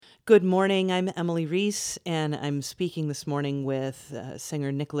Good morning. I'm Emily Reese, and I'm speaking this morning with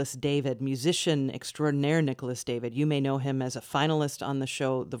singer Nicholas David, musician extraordinaire Nicholas David. You may know him as a finalist on the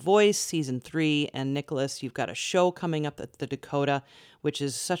show The Voice, Season 3. And Nicholas, you've got a show coming up at the Dakota, which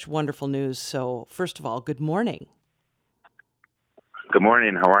is such wonderful news. So first of all, good morning. Good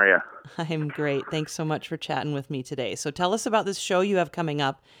morning. How are you? I'm great. Thanks so much for chatting with me today. So tell us about this show you have coming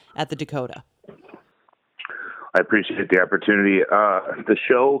up at the Dakota. I appreciate the opportunity. The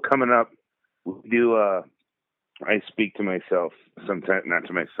show coming up, we do. I speak to myself sometimes, not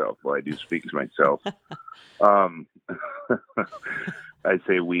to myself. Well, I do speak to myself. I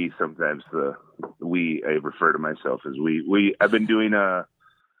say we sometimes. I refer to myself as we. I've been doing a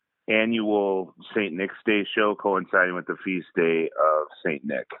annual St. Nick's Day show coinciding with the feast day of St.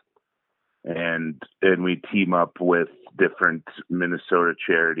 Nick, and we team up with different Minnesota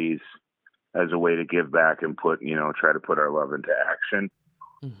charities as a way to give back and try to put our love into action.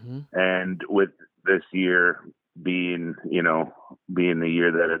 Mm-hmm. And with this year being the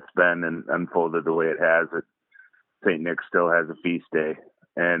year that it's been and unfolded the way it has, St. Nick still has a feast day,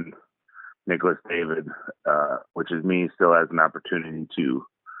 and Nicholas David, which is me, still has an opportunity to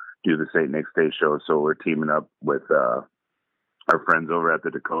do the St. Nick's Day show. So we're teaming up with our friends over at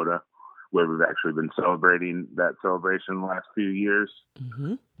the Dakota, where we've actually been celebrating that celebration the last few years.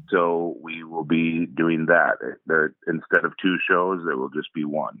 Mm-hmm. So we will be doing that. Instead of two shows, there will just be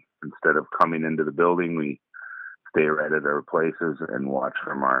one. Instead of coming into the building, we stay right at our places and watch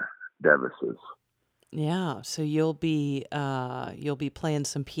from our devices. Yeah. So you'll be playing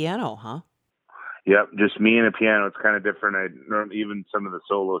some piano, huh? Yep, just me and a piano. It's kind of different. Even some of the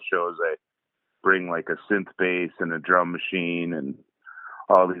solo shows, I bring like a synth bass and a drum machine and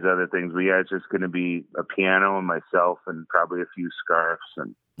all these other things. But yeah, it's just going to be a piano and myself and probably a few scarves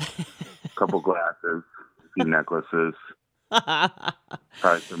and a couple glasses, a few necklaces,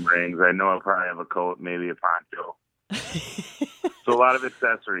 probably some rings. I know I'll probably have a coat, maybe a poncho. So a lot of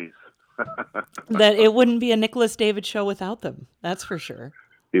accessories. That it wouldn't be a Nicholas David show without them. That's for sure.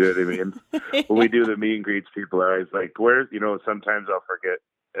 You know what I mean? When we do the meet and greets, people are always like, where's, sometimes I'll forget,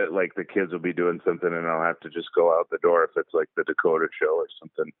 like the kids will be doing something and I'll have to just go out the door if it's like the Dakota show or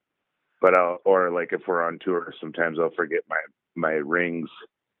something. But or like if we're on tour, sometimes I'll forget my rings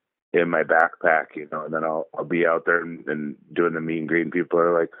in my backpack, and then I'll be out there and doing the meet and greet, and people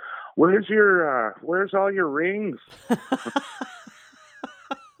are like, where's all your rings?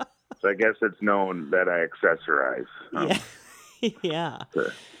 So I guess it's known that I accessorize. Yeah.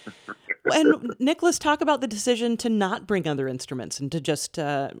 And Nicholas, talk about the decision to not bring other instruments and to just,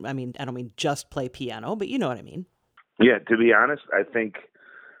 I don't mean just play piano, but you know what I mean. Yeah, to be honest, I think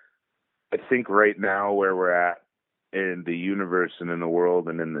right now where we're at in the universe and in the world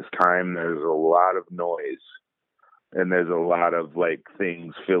and in this time, there's a lot of noise and there's a lot of like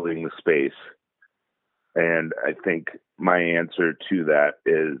things filling the space. And I think my answer to that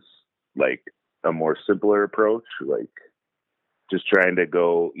is like a more simpler approach, like just trying to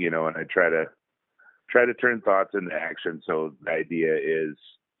go, and I try to turn thoughts into action. So the idea is,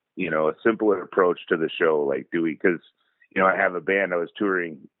 a simpler approach to the show. Like, because, I have a band. I was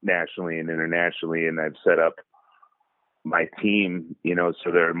touring nationally and internationally, and I've set up my team,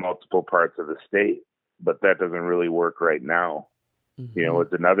 so there are multiple parts of the state, but that doesn't really work right now. Mm-hmm.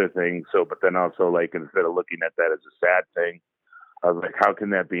 It's another thing. So, but then also like, instead of looking at that as a sad thing, I was like, how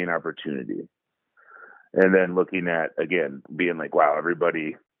can that be an opportunity? And then looking at, again, being like, wow,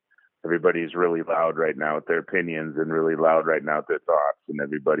 everybody's really loud right now with their opinions and really loud right now with their thoughts. And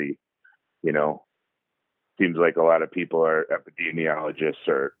everybody, seems like a lot of people are epidemiologists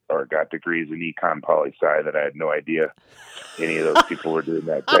or got degrees in econ poli-sci that I had no idea any of those people were doing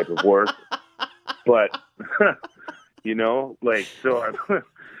that type of work. But, so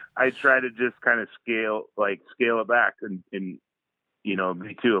I try to just kind of scale it back and me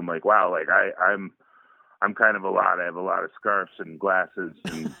too. I'm like, wow, like I'm kind of a lot. I have a lot of scarves and glasses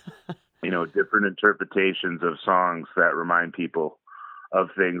and, different interpretations of songs that remind people of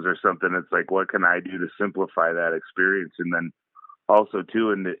things or something. It's like, what can I do to simplify that experience? And then also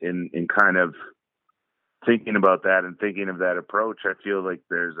too, in kind of thinking about that and thinking of that approach, I feel like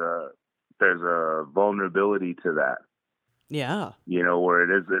there's a vulnerability to that. Yeah.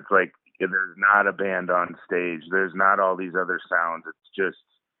 Where it's like, there's not a band on stage. There's not all these other sounds. It's just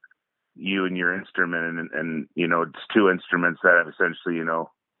you and your instrument, and it's two instruments that I've essentially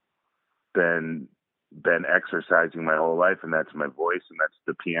been exercising my whole life, and that's my voice and that's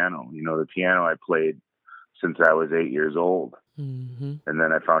the piano. The piano I played since I was 8 years old. Mm-hmm. And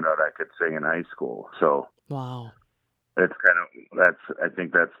then I found out I could sing in high school. So wow, I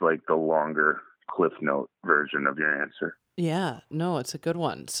think that's like the longer Cliff Note version of your answer. Yeah, no, it's a good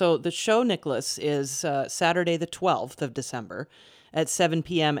one. So the show, Nicholas, is Saturday the 12th of December at 7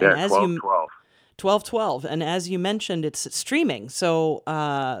 p.m. And Yeah, as 12, you 12. 12/12, and as you mentioned, it's streaming. So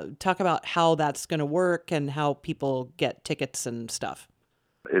talk about how that's going to work and how people get tickets and stuff.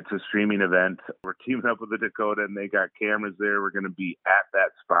 It's a streaming event. We're teaming up with the Dakota, and they got cameras there. We're going to be at that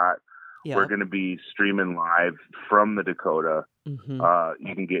spot. We're Yep. going to be streaming live from the Dakota. Hmm.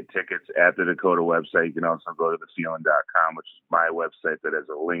 You can get tickets at the Dakota website. You can also go to thefeeling.com, which is my website that has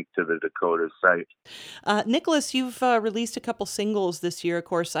a link to the Dakota site. Nicholas, you've released a couple singles this year. Of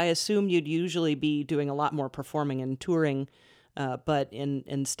course, I assume you'd usually be doing a lot more performing and touring, but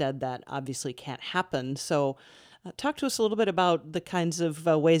instead that obviously can't happen. So talk to us a little bit about the kinds of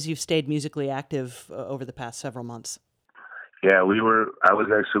ways you've stayed musically active over the past several months. Yeah, I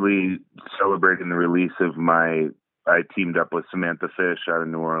was actually celebrating the release of I teamed up with Samantha Fish out of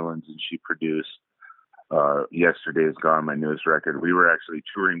New Orleans, and she produced Yesterday Is Gone, my newest record. We were actually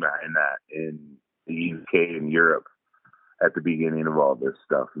touring behind that in the UK and Europe at the beginning of all this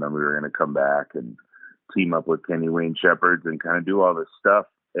stuff. And then we were going to come back and team up with Kenny Wayne Shepherds and kind of do all this stuff.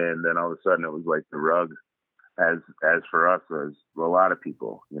 And then all of a sudden it was like the rug, as for us, as a lot of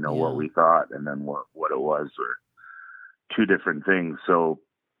people, what Yeah. we thought and then what it was were two different things. So,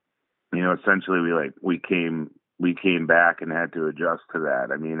 essentially we came back and had to adjust to that.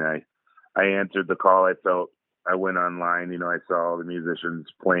 I mean, I answered the call. I went online, I saw all the musicians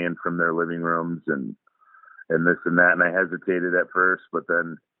playing from their living rooms and this and that. And I hesitated at first, but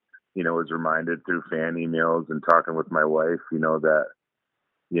then, was reminded through fan emails and talking with my wife, that,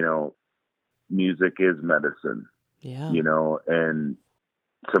 you know, music is medicine, Yeah. and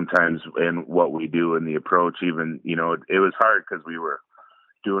sometimes in what we do in the approach, even, it was hard because we were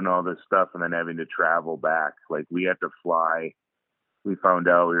doing all this stuff and then having to travel back. Like we had to fly. We found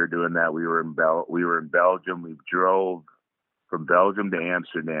out we were doing that. We were in Belgium. We drove from Belgium to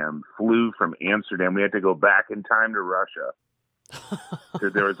Amsterdam, flew from Amsterdam. We had to go back in time to Russia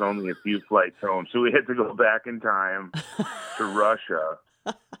because there was only a few flights home. So we had to go back in time to Russia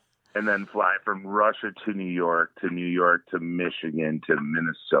and then fly from Russia to New York to Michigan to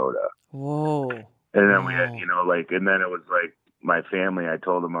Minnesota. Whoa. And then we had, Wow. and then it was like my family, I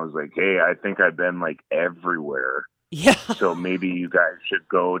told them, I was like, hey, I think I've been like everywhere. Yeah. So maybe you guys should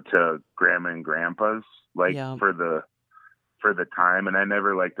go to Grandma and Grandpa's, like Yeah. for the time. And I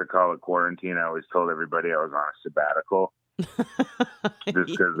never like to call it quarantine. I always told everybody I was on a sabbatical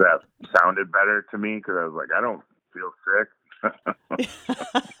just because that sounded better to me. Because I was like, I don't feel sick.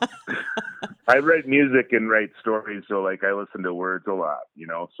 I write music and write stories, so like I listen to words a lot,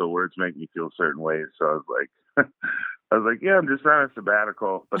 so words make me feel certain ways. So I was like, yeah, I'm just on a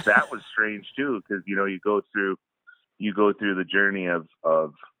sabbatical. But that was strange too, because you go through the journey of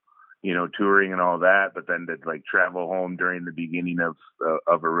touring and all that, but then to like travel home during the beginning of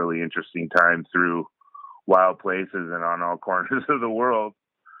a really interesting time through wild places and on all corners of the world,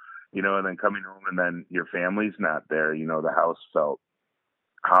 and then coming home and then your family's not there, the house felt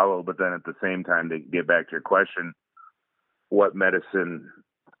hollow. But then at the same time, to get back to your question, what medicine,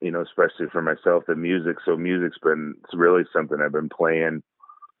 especially for myself, the music. So music's been, it's really something I've been playing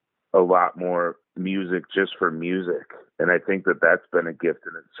a lot more music just for music. And I think that that's been a gift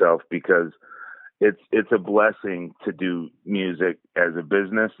in itself because it's a blessing to do music as a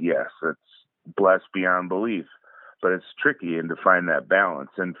business. Yes, it's blessed beyond belief, but it's tricky and to find that balance.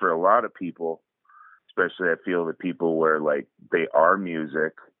 And for a lot of people, especially I feel the people where like they are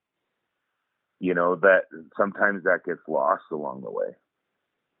music, that sometimes that gets lost along the way.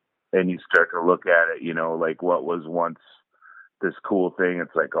 And you start to look at it, like what was once this cool thing.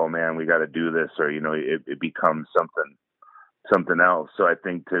 It's like, oh man, we got to do this, or, it becomes something else. So I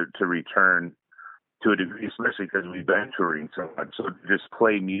think to return to a degree, especially because we've been touring so much. So just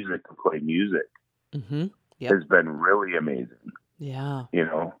play music to play music Mm-hmm. Yep. has been really amazing, Yeah.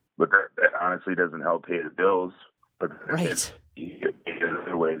 but that honestly doesn't help pay the bills, but Right. it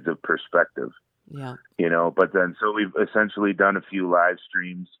other ways of perspective, Yeah. but then, so we've essentially done a few live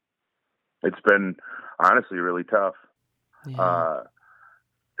streams. It's been honestly really tough. Yeah. Uh,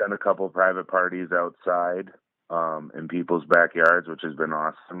 done a couple of private parties outside, in people's backyards, which has been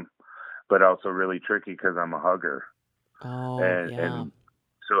awesome, but also really tricky because I'm a hugger. Oh, yeah. And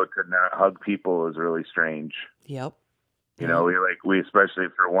so to not hug people is really strange. Yep. Yep. We especially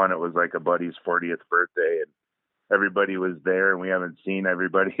for one, it was like a buddy's 40th birthday and everybody was there and we haven't seen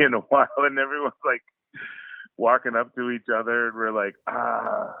everybody in a while and everyone's like walking up to each other and we're like,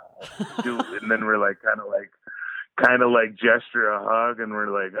 and then we're like kind of like gesture a hug and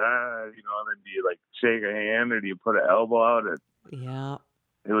we're like, and then do you like shake a hand or do you put an elbow out? And Yeah.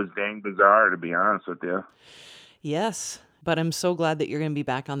 it was dang bizarre, to be honest with you. Yes. But I'm so glad that you're going to be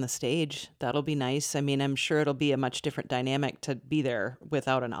back on the stage. That'll be nice. I mean, I'm sure it'll be a much different dynamic to be there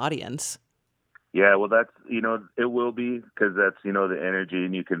without an audience. Yeah, well, that's, it will be, because that's, the energy,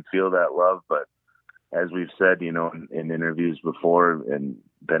 and you can feel that love. But as we've said, in interviews before and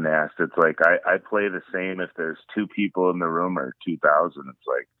been asked, it's like, I play the same if there's 2 people in the room or 2,000. It's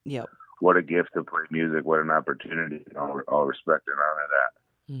like, Yep. What a gift to play music. What an opportunity. All respect and honor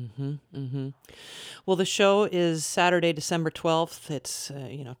that. Well, the show is Saturday, December 12th. It's,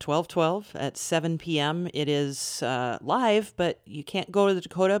 12/12 at 7 p.m. It is live, but you can't go to the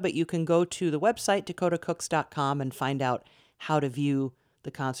Dakota, but you can go to the website, dakotacooks.com, and find out how to view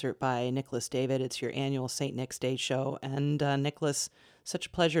the concert by Nicholas David. It's your annual St. Nick's Day show. And Nicholas, such a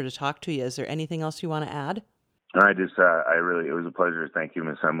pleasure to talk to you. Is there anything else you want to add? It was a pleasure. Thank you,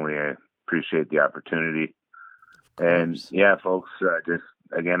 Miss Emily. I appreciate the opportunity. And yeah, folks, just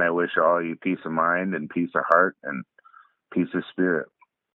again, I wish all of you peace of mind and peace of heart and peace of spirit.